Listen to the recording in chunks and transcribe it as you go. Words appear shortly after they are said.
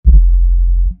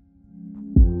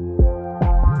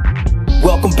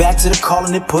Welcome back to the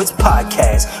Calling It Puts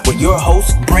podcast with your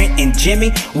hosts, Brent and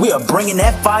Jimmy. We are bringing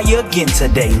that fire again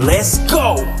today. Let's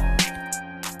go.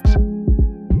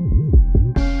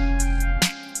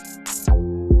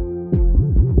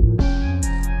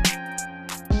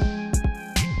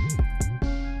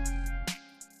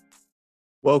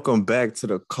 Welcome back to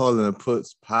the Calling It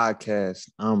Puts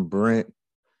podcast. I'm Brent.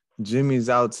 Jimmy's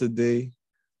out today.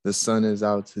 The sun is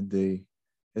out today.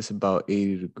 It's about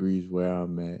 80 degrees where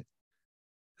I'm at.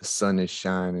 The sun is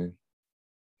shining.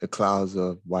 The clouds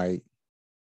are white.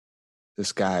 The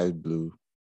sky is blue.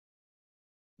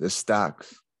 The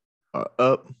stocks are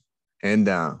up and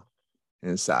down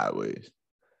and sideways.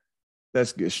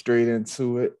 Let's get straight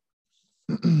into it.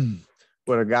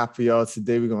 What I got for y'all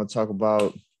today, we're going to talk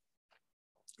about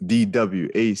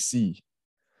DWAC,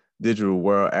 Digital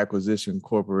World Acquisition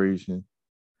Corporation,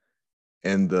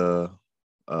 and the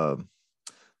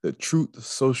Truth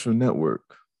Social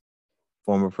Network,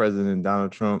 former President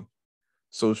Donald Trump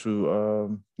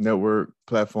social network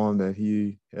platform that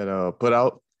he had put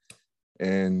out,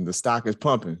 and the stock is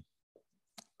pumping.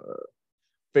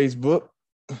 Facebook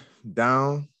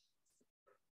down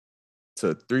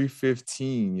to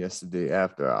 315 yesterday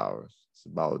after hours. It's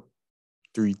about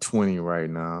 320 right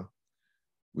now.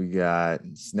 We got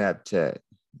Snapchat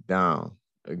down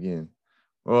again.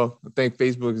 Well, I think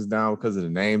Facebook is down because of the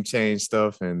name change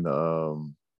stuff and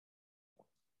the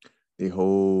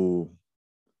whole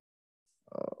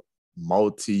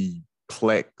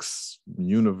multiplex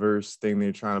universe thing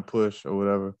they're trying to push or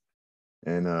whatever.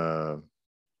 And they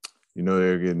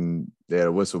had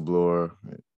a whistleblower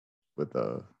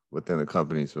within the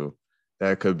company, so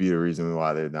that could be the reason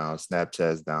why they're down.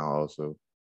 Snapchat's down also.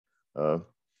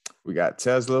 We got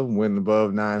Tesla went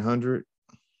above 900.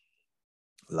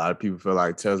 A lot of people feel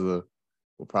like Tesla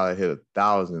will probably hit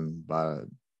 1,000 by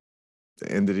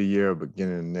the end of the year or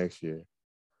beginning of next year.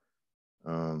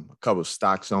 A couple of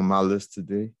stocks on my list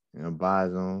today,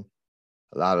 buys on.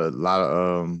 A lot of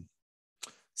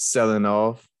selling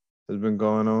off has been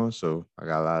going on, so I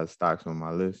got a lot of stocks on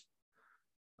my list.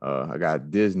 I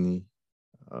got Disney,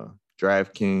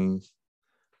 DraftKings,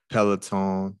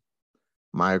 Peloton,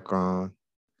 Micron,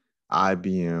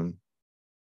 IBM,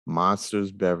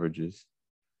 Monsters Beverages,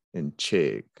 and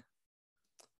Chegg.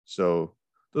 So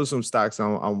those are some stocks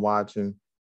I'm watching.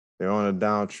 They're on a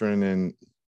downtrend, and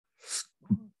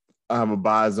I have a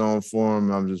buy zone for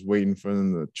them. I'm just waiting for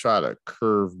them to try to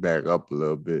curve back up a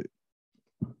little bit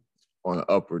on an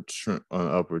upward trend.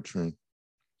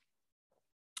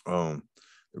 The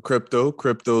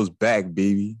crypto's back,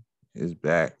 baby. It's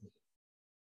back.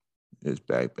 It's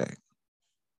back.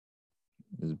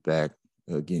 It's back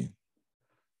again.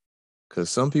 Because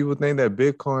some people think that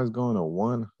Bitcoin is going to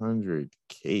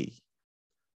 100K.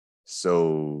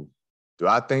 So, do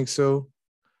I think so?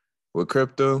 With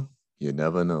crypto, you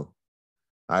never know.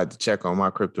 I had to check on my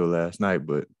crypto last night,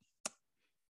 but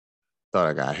thought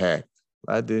I got hacked.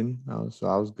 But I didn't. So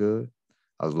I was good.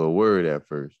 I was a little worried at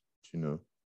first. But, you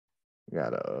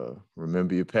gotta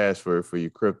remember your password for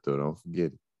your crypto. Don't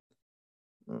forget it.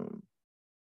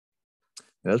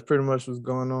 That's pretty much what's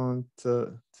going on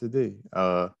today.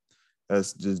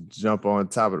 Let's just jump on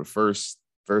top of the first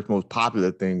most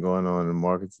popular thing going on in the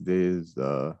market today is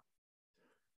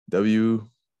DWAC.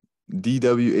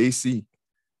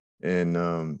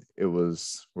 And it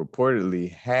was reportedly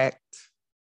hacked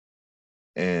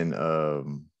and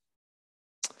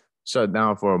shut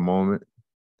down for a moment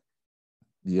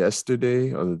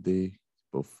yesterday or the day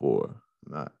before.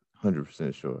 I'm not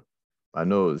 100% sure. I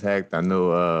know it was hacked. I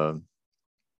know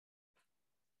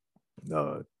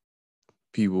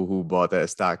people who bought that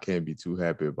stock can't be too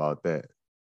happy about that.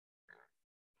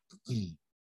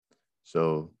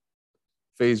 So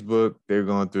Facebook, they're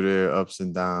going through their ups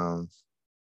and downs,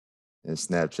 and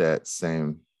Snapchat,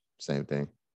 same thing.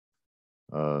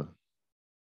 But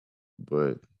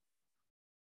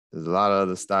there's a lot of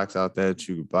other stocks out there that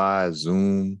you could buy.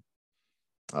 Zoom,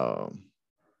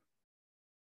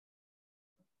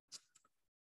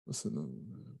 what's the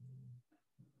name?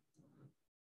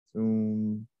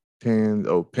 Zoom,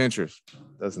 Pinterest.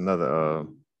 That's another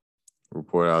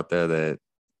report out there that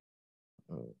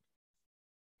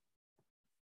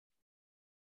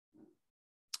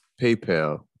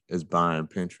PayPal is buying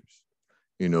Pinterest.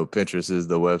 Pinterest is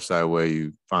the website where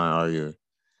you find all your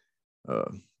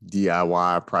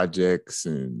DIY projects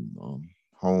and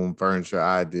home furniture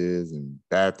ideas and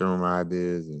bathroom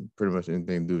ideas and pretty much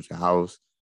anything to do with your house.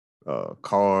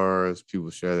 Cars, people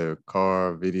share their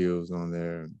car videos on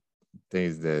there,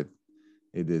 things that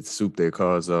they did soup their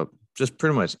cars up. Just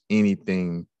pretty much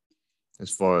anything as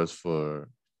far as for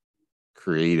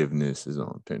creativeness is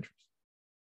on Pinterest.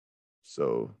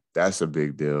 So that's a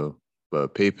big deal.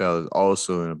 But PayPal is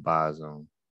also in a buy zone.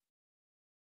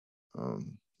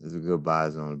 It's a good buy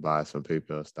zone to buy some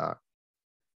PayPal stock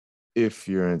if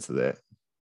you're into that.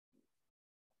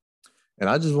 And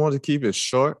I just wanted to keep it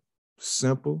short,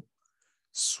 simple,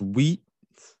 sweet.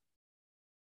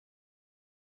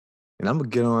 And I'm going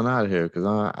to get on out of here because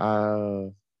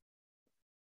I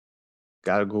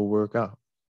got to go work out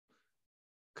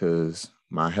because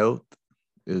my health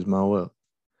is my wealth.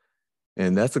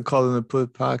 And that's the Calling the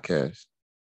Put podcast.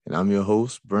 And I'm your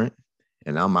host, Brent,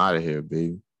 and I'm out of here,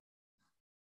 baby.